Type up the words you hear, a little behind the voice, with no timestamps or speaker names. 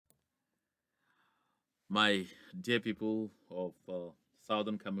My dear people of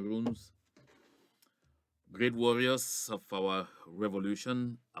southern Cameroons, great warriors of our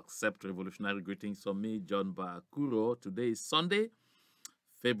revolution, accept revolutionary greetings from me, John Bakuro. Today is Sunday,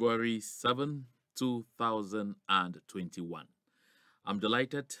 February 7, 2021. I'm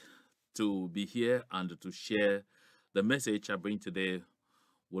delighted to be here and to share the message I bring today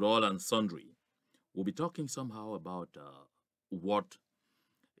with all and sundry. We'll be talking somehow about what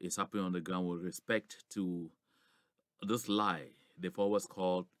is happening on the ground with respect to this lie they've always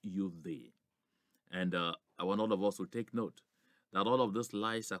called Youth Day. And I want all of us to take note that all of these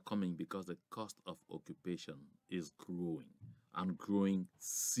lies are coming because the cost of occupation is growing and growing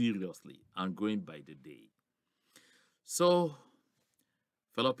seriously and growing by the day. So,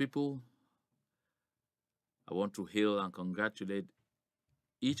 fellow people, I want to hail and congratulate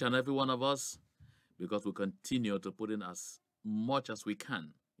each and every one of us because we continue to put in as much as we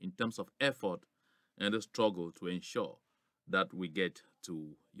can in terms of effort and the struggle to ensure that we get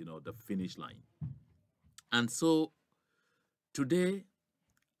to, the finish line. And so today,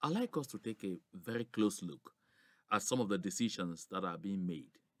 I'd like us to take a very close look at some of the decisions that are being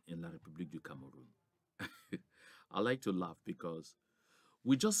made in La République du Cameroon. I like to laugh because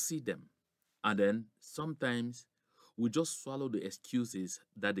we just see them and then sometimes we just swallow the excuses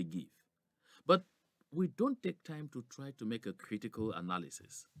that they give. But we don't take time to try to make a critical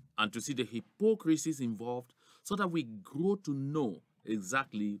analysis and to see the hypocrisies involved so that we grow to know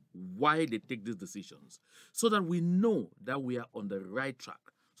exactly why they take these decisions, so that we know that we are on the right track,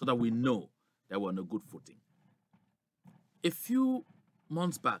 so that we know that we're on a good footing. A few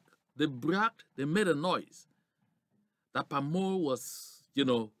months back, they bragged, they made a noise that Pamol was,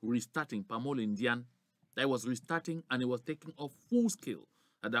 restarting, Pamol Indian, that was restarting and it was taking off full scale,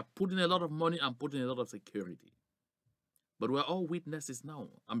 and they're putting a lot of money and putting a lot of security. But we're all witnesses now.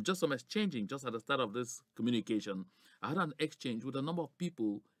 I'm just exchanging, just at the start of this communication, I had an exchange with a number of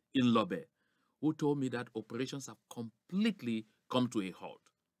people in Lobe who told me that operations have completely come to a halt.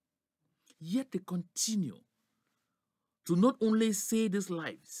 Yet they continue to not only say these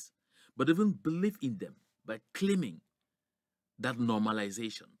lies, but even believe in them by claiming that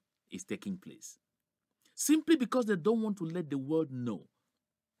normalization is taking place. Simply because they don't want to let the world know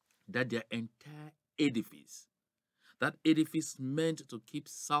that their entire edifice, that edifice meant to keep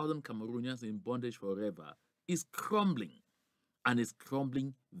southern Cameroonians in bondage forever, is crumbling, and is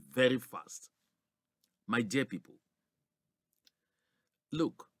crumbling very fast. My dear people,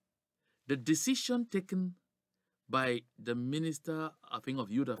 look, the decision taken by the Minister, I think,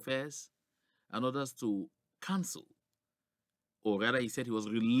 of Youth Affairs and others to cancel, or rather he said he was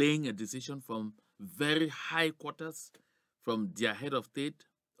relaying a decision from very high quarters, from their head of state,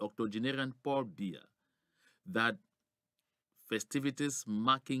 octogenarian Paul Biya, that festivities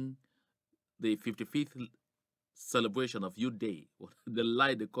marking the 55th celebration of Youth Day, the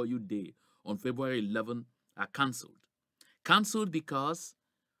lie they call Youth Day, on February 11 are cancelled. Cancelled because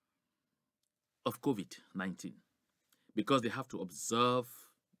of COVID-19, because they have to observe,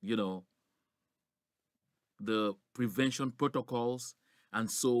 the prevention protocols,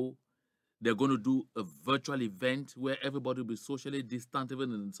 and so they're going to do a virtual event where everybody will be socially distant,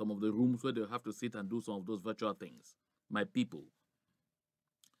 even in some of the rooms where they have to sit and do some of those virtual things. My people,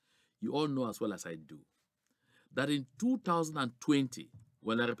 you all know as well as I do that in 2020,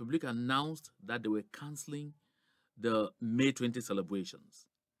 when La République announced that they were canceling the May 20 celebrations,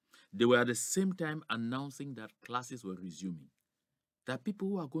 they were at the same time announcing that classes were resuming. There are people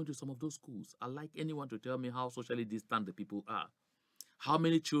who are going to some of those schools. I'd like anyone to tell me how socially distant the people are. How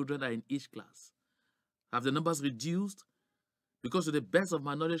many children are in each class? Have the numbers reduced? Because to the best of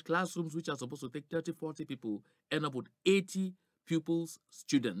my knowledge, classrooms which are supposed to take 30, 40 people end up with 80 pupils,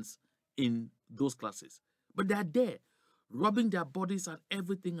 students in those classes. But they're there, rubbing their bodies and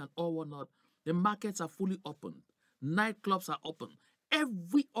everything and all whatnot. The markets are fully open. Nightclubs are open.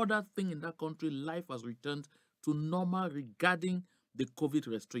 Every other thing in that country, life has returned to normal regarding the COVID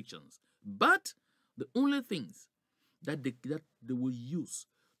restrictions. But the only things that they will use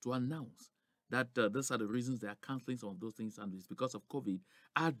to announce that these are the reasons they are canceling some of those things and it's because of COVID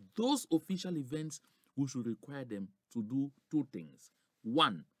are those official events who should require them to do two things.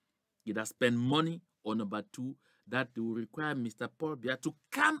 One, either spend money, or number two, that they will require Mr. Paul Biya to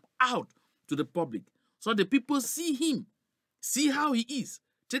come out to the public so the people see him, see how he is,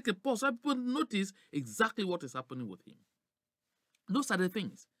 take a pause so people notice exactly what is happening with him. Those are the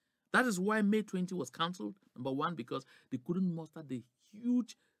things. That is why May 20 was cancelled. Number one, because they couldn't muster the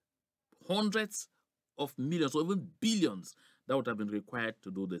huge hundreds of millions or even billions that would have been required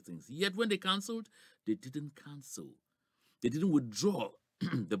to do the things. Yet when they cancelled, they didn't cancel. They didn't withdraw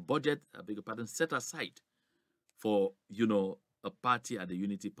the budget, I beg your pardon, set aside for, a party at the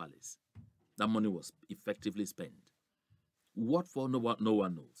Unity Palace. That money was effectively spent. What for? No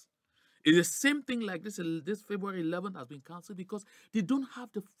one knows. It's the same thing like this. This February 11th has been cancelled because they don't have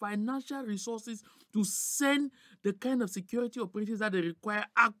the financial resources to send the kind of security operations that they require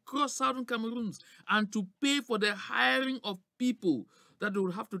across southern Cameroons and to pay for the hiring of people that they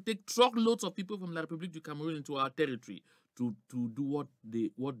will have to take truckloads of people from La République du Cameroon into our territory to do what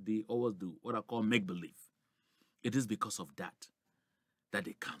they always do, what I call make-believe. It is because of that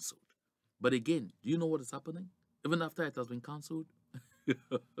they cancelled. But again, do you know what is happening? Even after it has been cancelled,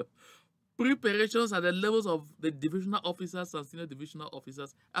 preparations at the levels of the divisional officers and senior divisional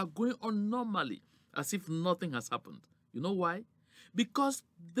officers are going on normally, as if nothing has happened. You know why? Because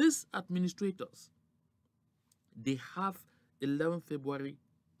these administrators, they have 11 February,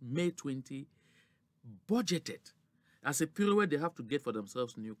 May 20, budgeted as a period where they have to get for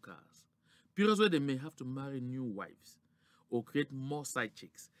themselves new cars, periods where they may have to marry new wives or create more side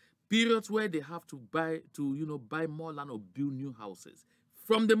chicks, periods where they have to buy more land or build new houses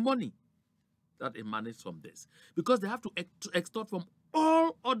from the money that emanates from this, because they have to extort from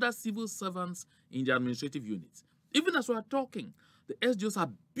all other civil servants in the administrative units. Even as we are talking, the SDOs are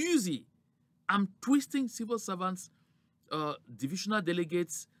busy and twisting civil servants, divisional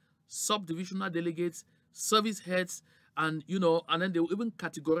delegates, sub-divisional delegates, service heads, and then they will even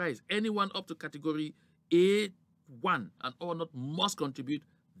categorize anyone up to category A1 and all not must contribute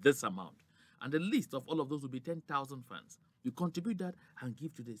this amount. And the list of all of those will be 10,000 francs. You contribute that and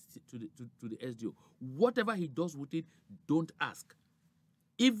give to the SDO. Whatever he does with it, don't ask.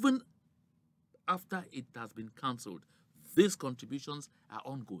 Even after it has been cancelled, these contributions are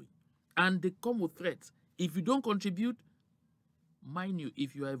ongoing. And they come with threats. If you don't contribute, mind you,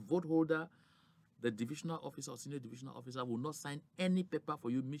 if you are a vote holder, the divisional officer or senior divisional officer will not sign any paper for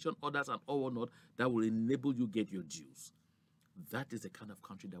you, mission orders and all or not, that will enable you get your dues. That is the kind of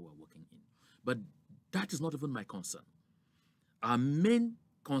country that we're working in. But that is not even my concern. Our main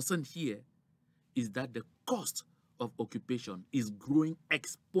concern here is that the cost of occupation is growing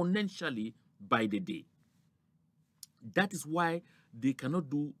exponentially by the day. That is why they cannot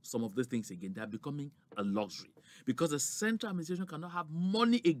do some of these things again. They are becoming a luxury because the central administration cannot have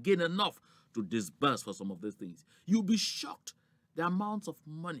money again enough to disburse for some of these things. You'll be shocked the amounts of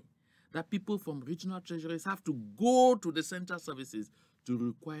money that people from regional treasuries have to go to the central services to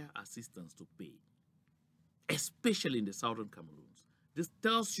require assistance to pay, especially in the southern Cameroons. This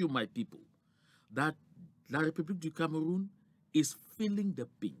tells you, my people, that La République du Cameroon is feeling the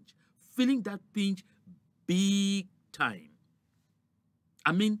pinch, feeling that pinch big time.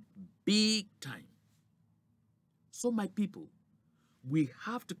 I mean, big time. So, my people, we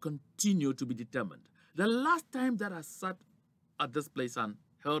have to continue to be determined. The last time that I sat at this place and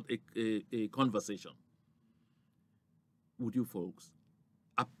held a conversation with you folks,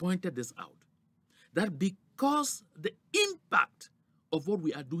 I pointed this out, that because the impact of what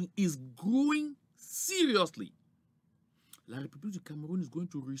we are doing is growing seriously, La République du Cameroon is going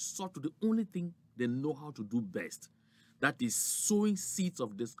to resort to the only thing they know how to do best. That is sowing seeds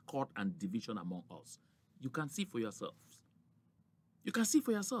of discord and division among us. You can see for yourselves. You can see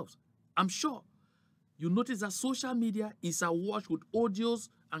for yourselves. I'm sure you notice that social media is awash with audios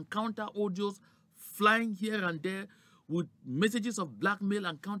and counter audios flying here and there, with messages of blackmail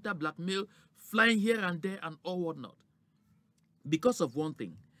and counter blackmail flying here and there and all whatnot. Because of one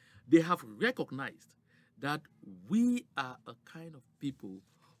thing, they have recognized that we are a kind of people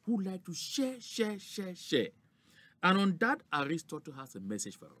who like to share. And on that, Aristotle has a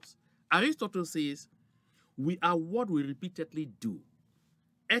message for us. Aristotle says, we are what we repeatedly do.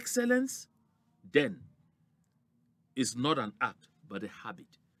 Excellence, then, is not an act, but a habit.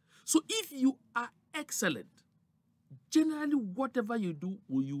 So if you are excellent, generally whatever you do,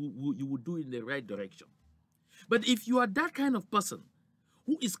 you will do in the right direction. But if you are that kind of person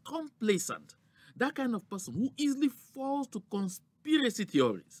who is complacent, that kind of person who easily falls to conspiracy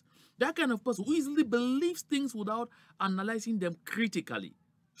theories, that kind of person who easily believes things without analyzing them critically,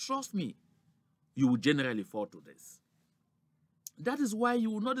 trust me, you will generally fall to this. That is why you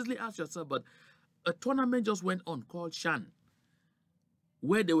will not easily ask yourself, but a tournament just went on called Shan,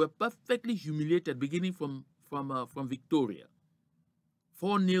 where they were perfectly humiliated beginning from Victoria.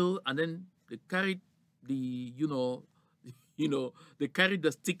 4-0, and then they carried the, they carried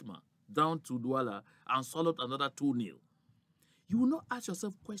the stigma down to Douala and swallowed another 2-0. You will not ask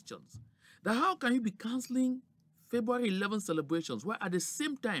yourself questions. That how can you be cancelling February 11 celebrations while at the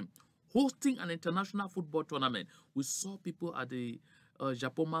same time hosting an international football tournament? We saw people at the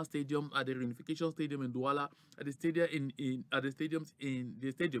Japoma Stadium, at the Reunification Stadium in Douala, at the stadium in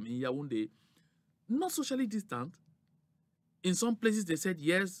Yaoundé, not socially distant. In some places they said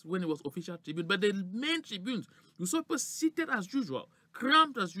yes when it was official tribute, but the main tribunes, you saw people seated as usual,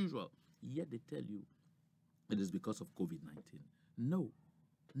 cramped as usual. Yet they tell you it is because of COVID-19. No,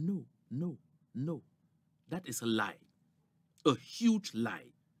 no, no, no. That is a lie, a huge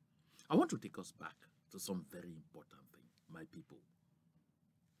lie. I want to take us back to some very important thing, my people.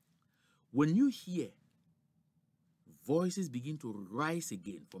 When you hear voices begin to rise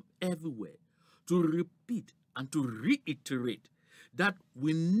again from everywhere to repeat and to reiterate that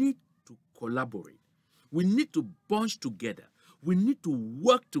we need to collaborate, we need to bunch together, we need to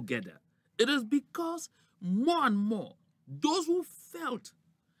work together, it is because more and more those who felt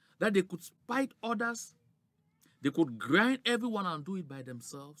that they could spite others, they could grind everyone and do it by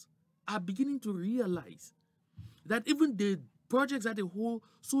themselves, are beginning to realize that even the projects that they hold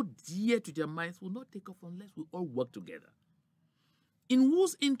so dear to their minds will not take off unless we all work together. In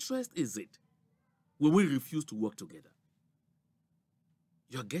whose interest is it when we refuse to work together?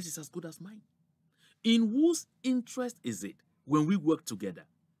 Your guess is as good as mine. In whose interest is it when we work together?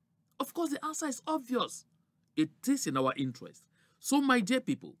 Of course, the answer is obvious. It is in our interest. So, my dear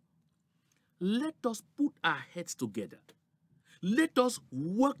people, let us put our heads together. Let us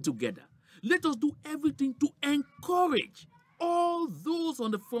work together. Let us do everything to encourage all those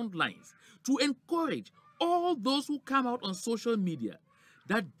on the front lines, to encourage all those who come out on social media,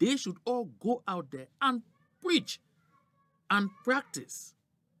 that they should all go out there and preach and practice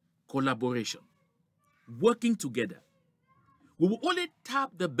collaboration, working together. We will only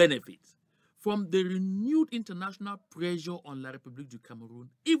tap the benefits from the renewed international pressure on La République du Cameroon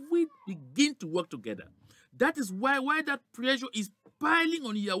if we begin to work together. That is why that pressure is piling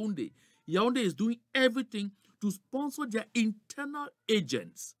on Yaoundé. Yaoundé is doing everything to sponsor their internal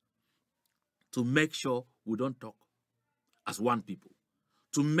agents to make sure we don't talk as one people,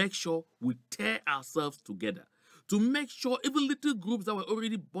 to make sure we tear ourselves together, to make sure even little groups that were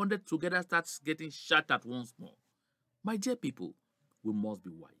already bonded together starts getting shattered once more. My dear people, we must be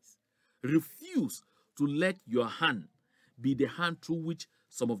wise. Refuse to let your hand be the hand through which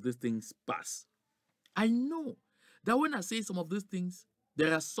some of these things pass. I know that when I say some of these things,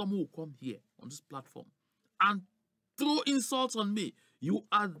 there are some who come here on this platform and throw insults on me. You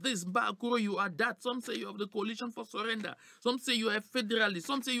are this, Bakuro, you are that. Some say you have the coalition for surrender. Some say you are a federalist.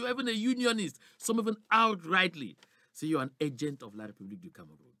 Some say you are even a unionist. Some even outrightly say you are an agent of La République du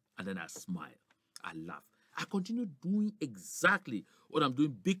Cameroon. And then I smile, I laugh. I continue doing exactly what I'm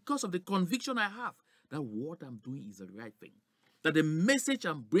doing because of the conviction I have that what I'm doing is the right thing, that the message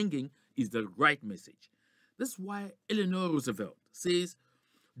I'm bringing is the right message. That's why Eleanor Roosevelt says,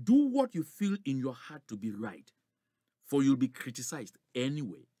 do what you feel in your heart to be right, for you'll be criticized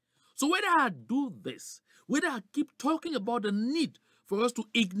anyway. So whether I do this, whether I keep talking about the need for us to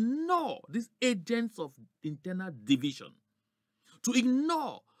ignore these agents of internal division, to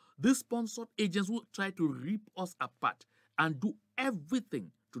ignore these sponsored agents who try to rip us apart and do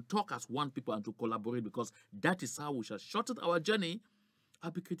everything to talk as one people and to collaborate, because that is how we shall shorten our journey,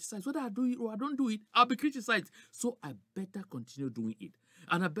 I'll be criticized. Whether I do it or I don't do it, I'll be criticized. So I better continue doing it.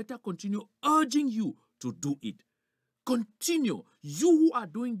 And I better continue urging you to do it. Continue. You who are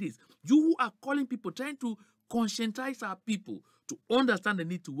doing this, you who are calling people, trying to conscientize our people to understand the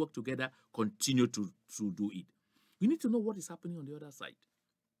need to work together, continue to do it. We need to know what is happening on the other side.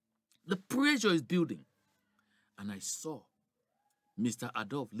 The pressure is building. And I saw Mr.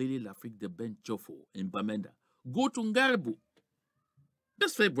 Adolphe Lele Lafrique de Ben Chofo in Bamenda go to Ngaribu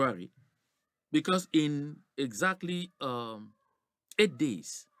this February, because in exactly 8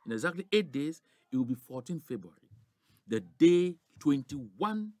 days, it will be 14 February, the day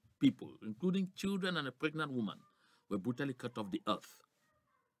 21 people, including children and a pregnant woman, were brutally cut off the earth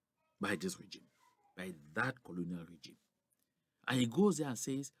by this regime, by that colonial regime. And he goes there and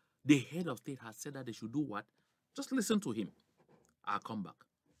says, the head of state has said that they should do what? Just listen to him. I'll come back.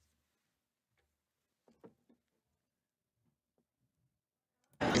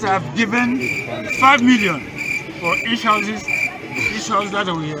 I've given 5 million for each house that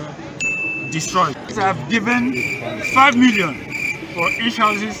we destroyed. I've given 5 million for each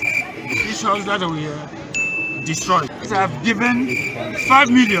house that we destroyed. I've given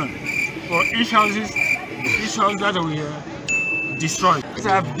 5 million for each house that we destroyed.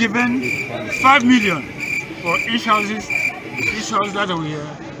 I've given 5 million for each house that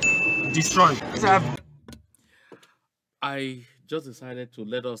we destroyed. I just decided to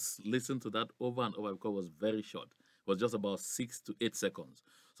let us listen to that over and over because it was very short. It was just about 6 to 8 seconds.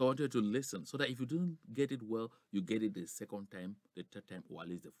 So I want you to listen so that if you don't get it well, you get it the second time, the third time, or at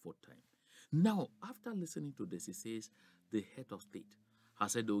least the fourth time. Now, after listening to this, he says the head of state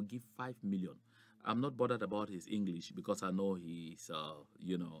has said they will give 5 million. I'm not bothered about his English because I know he's,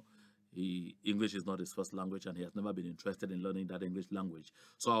 English is not his first language and he has never been interested in learning that English language.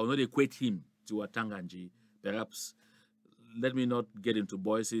 So I will not equate him to a Tanganji. Perhaps let me not get into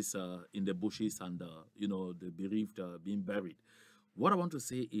voices in the bushes and, the bereaved being buried. What I want to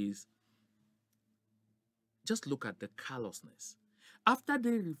say is just look at the callousness. After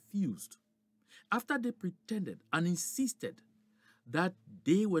they refused, after they pretended and insisted that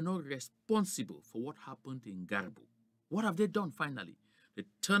they were not responsible for what happened in Garbo, what have they done finally? They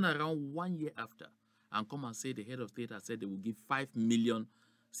turn around 1 year after and come and say the head of state has said they will give 5 million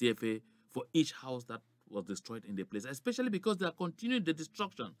CFA for each house that was destroyed in the place, especially because they are continuing the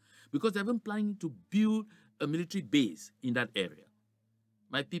destruction, because they've been planning to build a military base in that area.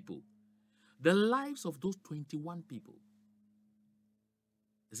 My people, the lives of those 21 people,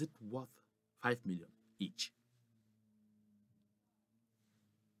 is it worth 5 million each?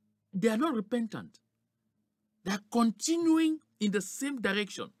 They are not repentant. They are continuing in the same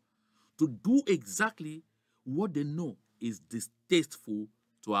direction to do exactly what they know is distasteful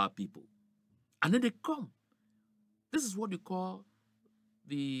to our people. And then they come. This is what you call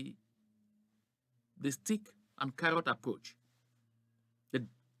the stick and carrot approach. They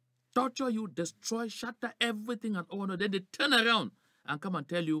torture you, destroy, shatter everything and all. Then they turn around and come and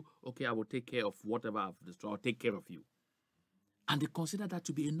tell you, okay, I will take care of whatever I've destroyed. I'll take care of you. And they consider that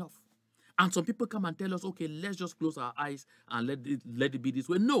to be enough. And some people come and tell us, okay, let's just close our eyes and let it be this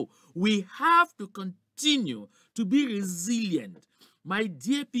way. No, we have to continue to be resilient. My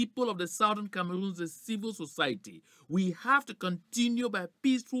dear people of the Southern Cameroons, the civil society, we have to continue by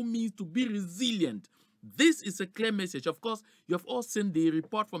peaceful means to be resilient. This is a clear message. Of course, you have all seen the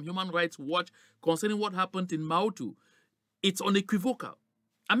report from Human Rights Watch concerning what happened in Mautu. It's unequivocal.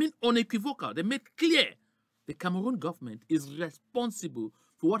 I mean, unequivocal. They made clear the Cameroon government is responsible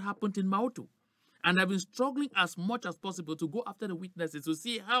for what happened in Mautu. And I've been struggling as much as possible to go after the witnesses to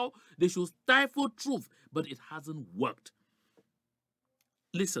see how they should stifle truth, but it hasn't worked.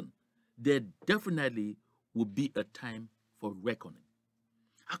 Listen, there definitely will be a time for reckoning.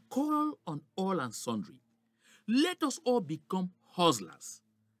 A call on all and sundry. Let us all become hustlers.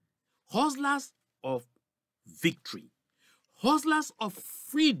 Hustlers of victory. Hustlers of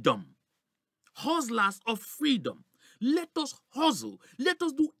freedom. Hustlers of freedom. Let us hustle. Let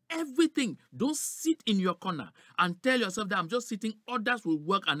us do everything. Don't sit in your corner and tell yourself that I'm just sitting, others will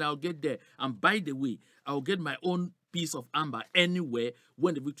work and I'll get there. And by the way, I'll get my own piece of amber anywhere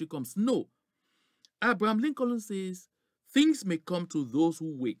when the victory comes. No. Abraham Lincoln says, things may come to those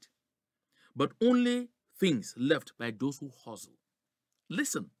who wait, but only things left by those who hustle.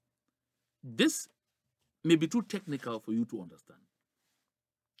 Listen, this may be too technical for you to understand.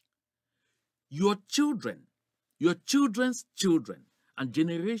 Your children, your children's children, and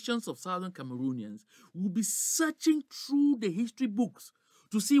generations of Southern Cameroonians will be searching through the history books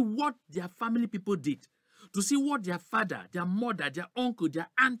to see what their family people did, to see what their father, their mother, their uncle, their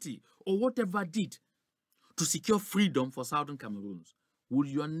auntie, or whatever did to secure freedom for Southern Cameroons. Will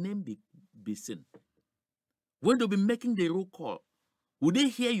your name be seen? When they'll be making the roll call, will they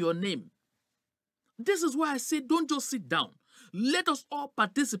hear your name? This is why I say don't just sit down. Let us all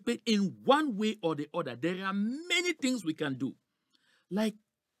participate in one way or the other. There are many things we can do. Like,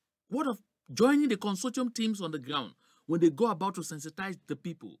 what of joining the consortium teams on the ground when they go about to sensitize the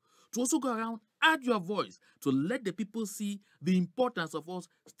people, to also go around, add your voice, to let the people see the importance of us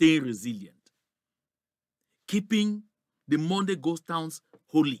staying resilient, keeping the Monday ghost towns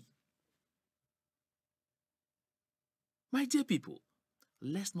holy. My dear people,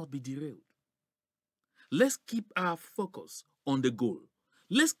 let's not be derailed. Let's keep our focus on the goal.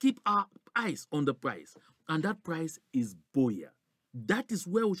 Let's keep our eyes on the prize. And that prize is Boya. That is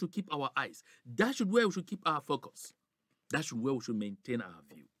where we should keep our eyes. That should where we should keep our focus. That should where we should maintain our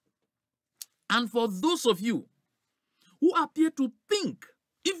view. And for those of you who appear to think,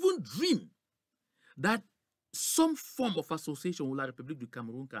 even dream, that some form of association with La République du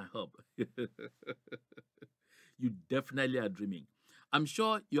Cameroun can help, you definitely are dreaming. I'm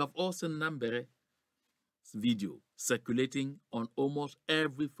sure you have all seen Nambere's video circulating on almost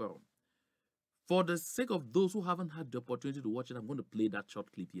every forum. For the sake of those who haven't had the opportunity to watch it, I'm going to play that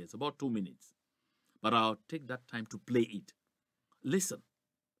short clip here. It's about 2 minutes. But I'll take that time to play it. Listen.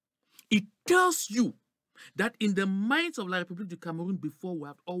 It tells you that in the minds of La République du Cameroun before, we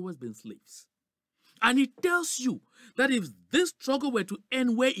have always been slaves. And it tells you that if this struggle were to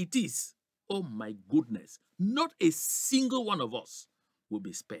end where it is, oh my goodness, not a single one of us will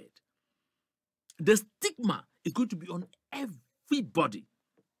be spared. The stigma is going to be on everybody.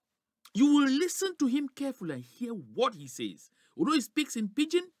 You will listen to him carefully and hear what he says. Although he speaks in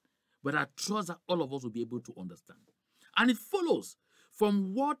pidgin, but I trust that all of us will be able to understand. And it follows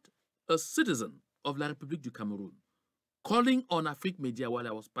from what a citizen of La République du Cameroun, calling on Afrique Media while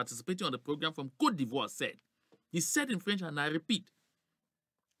I was participating on the program from Côte d'Ivoire, said. He said in French, and I repeat,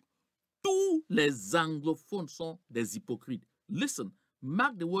 tous les anglophones sont des hypocrites. Listen,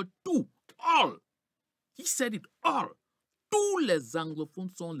 mark the word tout, all. He said it all. Tous les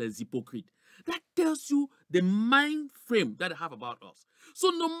anglophones sont les hypocrites. That tells you the mind frame that they have about us. So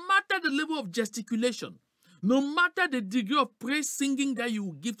no matter the level of gesticulation, no matter the degree of praise singing that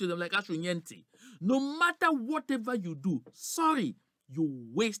you give to them like Ashonyenti, no matter whatever you do, sorry, you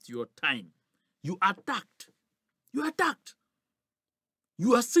waste your time. You attacked. You attacked.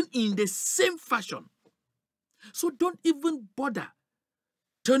 You are seen in the same fashion. So don't even bother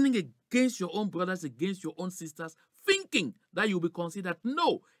turning against your own brothers, against your own sisters, thinking that you'll be considered.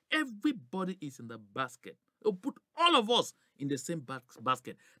 No, everybody is in the basket. They'll put all of us in the same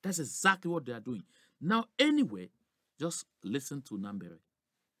basket. That's exactly what they are doing. Now, anyway, just listen to Nambere.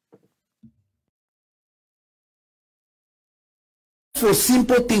 For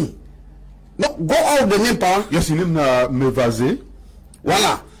simple thing. No, go out the name, pa. Yes, il est Mevazé.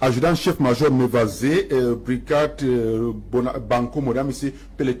 Voilà. Adjudant-chef-major Mevazé, brigade Banco Modam ici,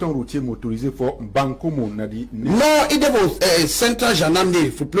 peloton routier motorisé pour Banco Monadi. Non, il est central gendarme,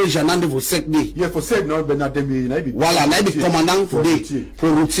 il faut plus gendarme de vos secteurs. Il faut c'est non benademi. Voilà, là il commandant pour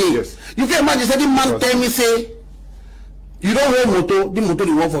routier. Yes. You can imagine say the man tell me say, you don't hold motor, the motor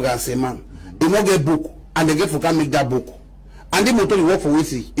you work for Ganseman. They won't get book, and they get for can make that book. And the motor you work for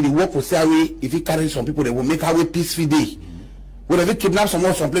Wisi, it work for Sawi. If he carry some people, they will make our peaceful day. Whenever kidnap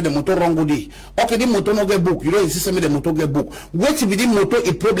someone, some play the motor wrong good day. Okay, the motor no get book. You don't insist me the motor get book. What if the motor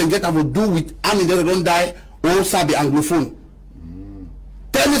a problem get have to do with army that don't die or sabi anglophone?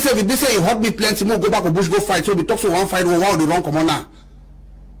 Tell me say if they say he hurt me plenty, more go back to bush go fight. So we talk to one fight, one wow the wrong commander.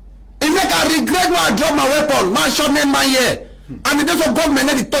 It make I regret why I drop my weapon. Man shot me man here. And the days of government,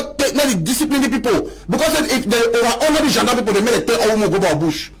 let the discipline the people. Because if they were already gendarme people, they made a tell all more go back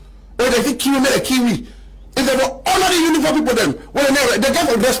bush. Or they think kiwi made a kiwi. If they were already uniform people, them well, they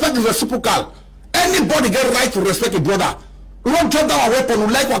get respect is reciprocal. Anybody get right to respect a brother. We won't drop down our weapon. We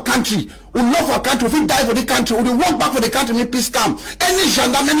like our country. We love our country. We die for the country. We walk back for the country. We peace come. Any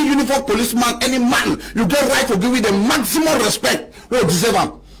gendarme, any uniform policeman, any man, you get right to give it the maximum respect. We deserve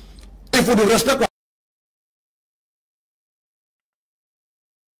them. If we do respect.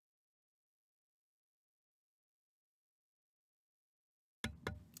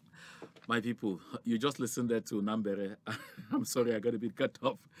 My people, you just listened there to Nambere. I'm sorry, I got a bit cut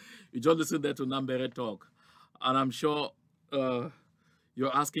off. You just listened there to Nambere talk. And I'm sure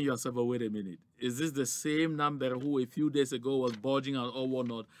you're asking yourself, oh, wait a minute. Is this the same Nambere who a few days ago was bulging out or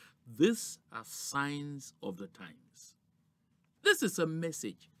whatnot? These are signs of the times. This is a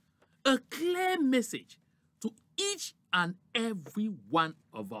message, a clear message to each and every one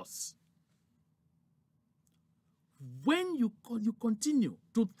of us. When you continue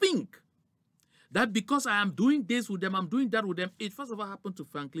to think that because I am doing this with them, I'm doing that with them. It first of all happened to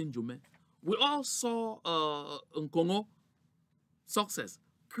Franklin Jume. We all saw Nkongo success,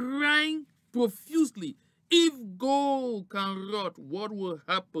 crying profusely. If gold can rot, what will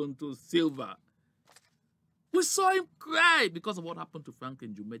happen to silver? We saw him cry because of what happened to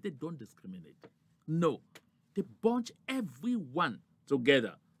Franklin Jume. They don't discriminate. No, they bunch everyone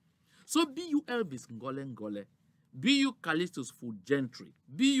together. So be you Elvis Ngole, be you Callistus Fulgentry,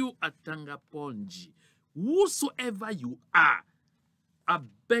 be you Atanga Ponji, whosoever you are, I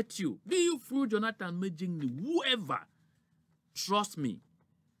bet you, be you through Jonathan Mejingli, whoever, trust me,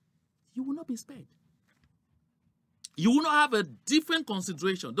 you will not be spared. You will not have a different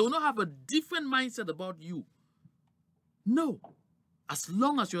consideration. They will not have a different mindset about you. No. As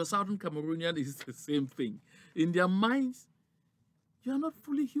long as you're a Southern Cameroonian, it's the same thing. In their minds, you are not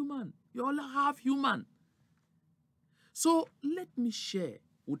fully human. You're all half human. So let me share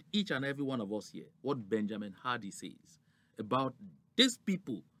with each and every one of us here what Benjamin Hardy says about these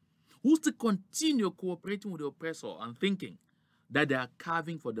people who still continue cooperating with the oppressor and thinking that they are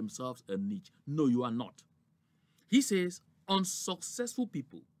carving for themselves a niche. No, you are not. He says, unsuccessful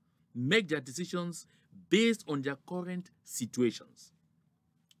people make their decisions based on their current situations.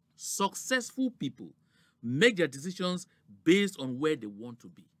 Successful people make their decisions based on where they want to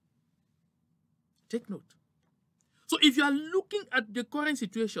be. Take note. So if you are looking at the current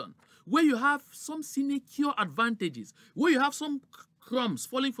situation where you have some sinecure advantages, where you have some crumbs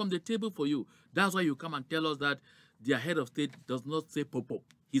falling from the table for you, that's why you come and tell us that their head of state does not say popo.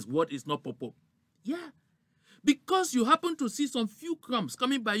 His word is not popo. Yeah. Because you happen to see some few crumbs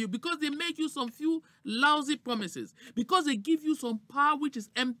coming by you, because they make you some few lousy promises, because they give you some power which is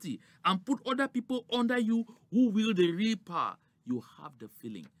empty and put other people under you who wield the real power, you have the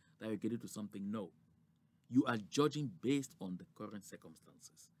feeling that you're getting to something. No. You are judging based on the current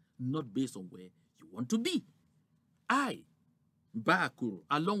circumstances, not based on where you want to be. I, Bakuru,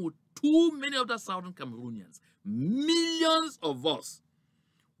 along with too many other Southern Cameroonians, millions of us,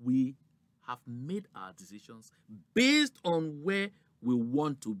 we have made our decisions based on where we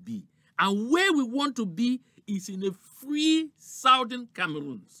want to be. And where we want to be is in a free Southern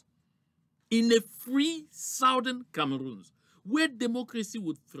Cameroons. In a free Southern Cameroons, where democracy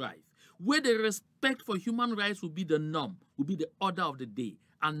would thrive, where the respect for human rights will be the norm, will be the order of the day,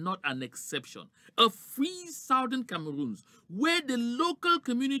 and not an exception. A free Southern Cameroons, where the local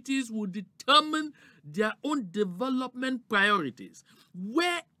communities will determine their own development priorities,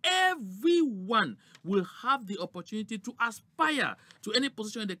 where everyone will have the opportunity to aspire to any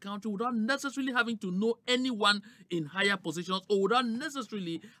position in the country without necessarily having to know anyone in higher positions or without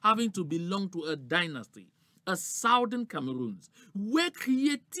necessarily having to belong to a dynasty. A Southern Cameroons, where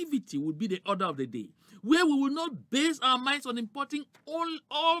creativity will be the order of the day, where we will not base our minds on importing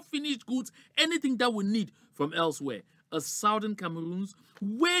all finished goods, anything that we need from elsewhere. A Southern Cameroons,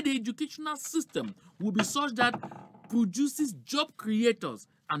 where the educational system will be such that produces job creators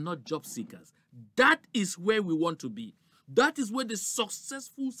and not job seekers. That is where we want to be. That is where the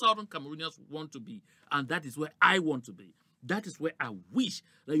successful Southern Cameroonians want to be. And that is where I want to be. That is where I wish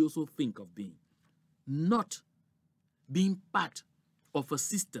that you also think of being. Not being part of a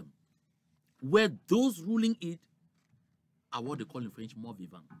system where those ruling it are what they call in French more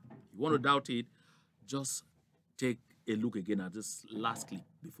vivant. If you want to doubt it, just take a look again at this last clip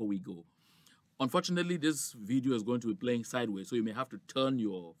before we go. Unfortunately, this video is going to be playing sideways, so you may have to turn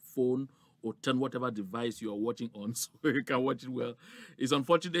your phone or turn whatever device you are watching on so you can watch it well. It's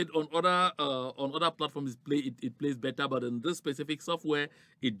unfortunate. On other platforms it plays better, but in this specific software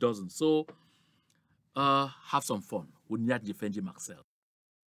it doesn't. So have some fun with Nyat Jefenji Marcel.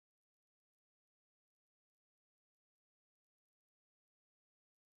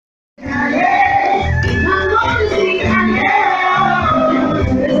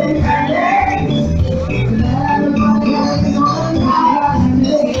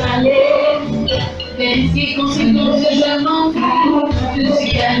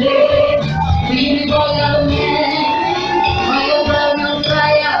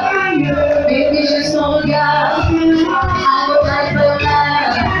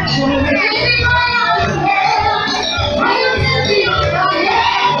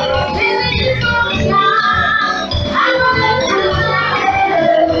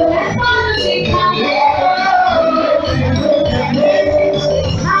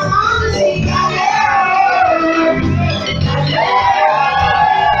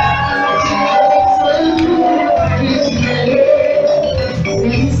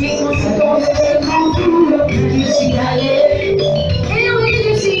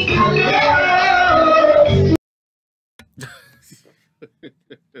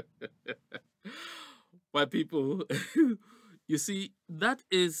 My people, you see, that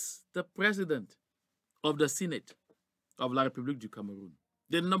is the president of the Senate of La République du Cameroun.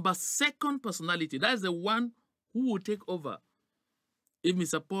 The number 2nd personality, that is the one who will take over. If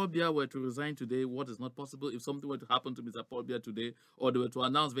Mr. Paul Biya were to resign today, what is not possible, if something were to happen to Mr. Paul Biya today, or they were to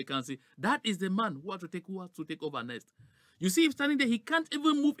announce vacancy, that is the man who has to take over next. You see him standing there, he can't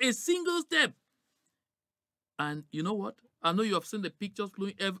even move a single step. And you know what? I know you have seen the pictures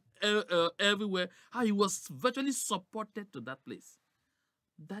flowing everywhere, how he was virtually supported to that place.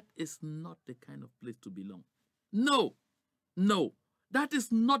 That is not the kind of place to belong. No, no, that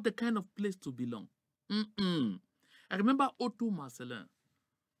is not the kind of place to belong. I remember Otto Marcelin,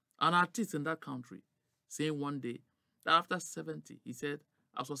 an artist in that country, saying one day that after 70, he said,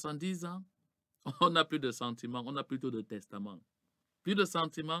 à 70 ans, on n'a plus de sentiments, on a plutôt de testament. Plus de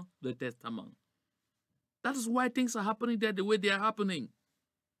sentiments, de testament. That is why things are happening there the way they are happening.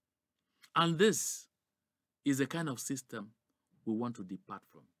 And this is a kind of system we want to depart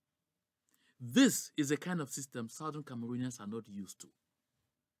from. This is a kind of system Southern Cameroonians are not used to.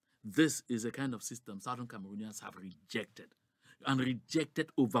 This is a kind of system Southern Cameroonians have rejected, and rejected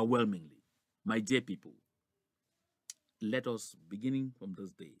overwhelmingly. My dear people, let us, beginning from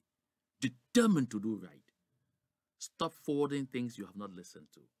this day, determine to do right. Stop forwarding things you have not listened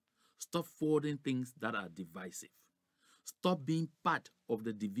to. Stop forwarding things that are divisive. Stop being part of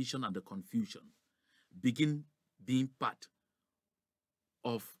the division and the confusion. Begin being part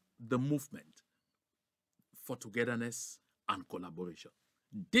of the movement. for togetherness and collaboration.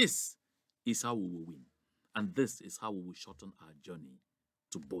 This is how we will win. And this is how we will shorten our journey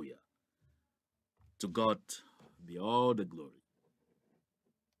to Boya. To God be all the glory.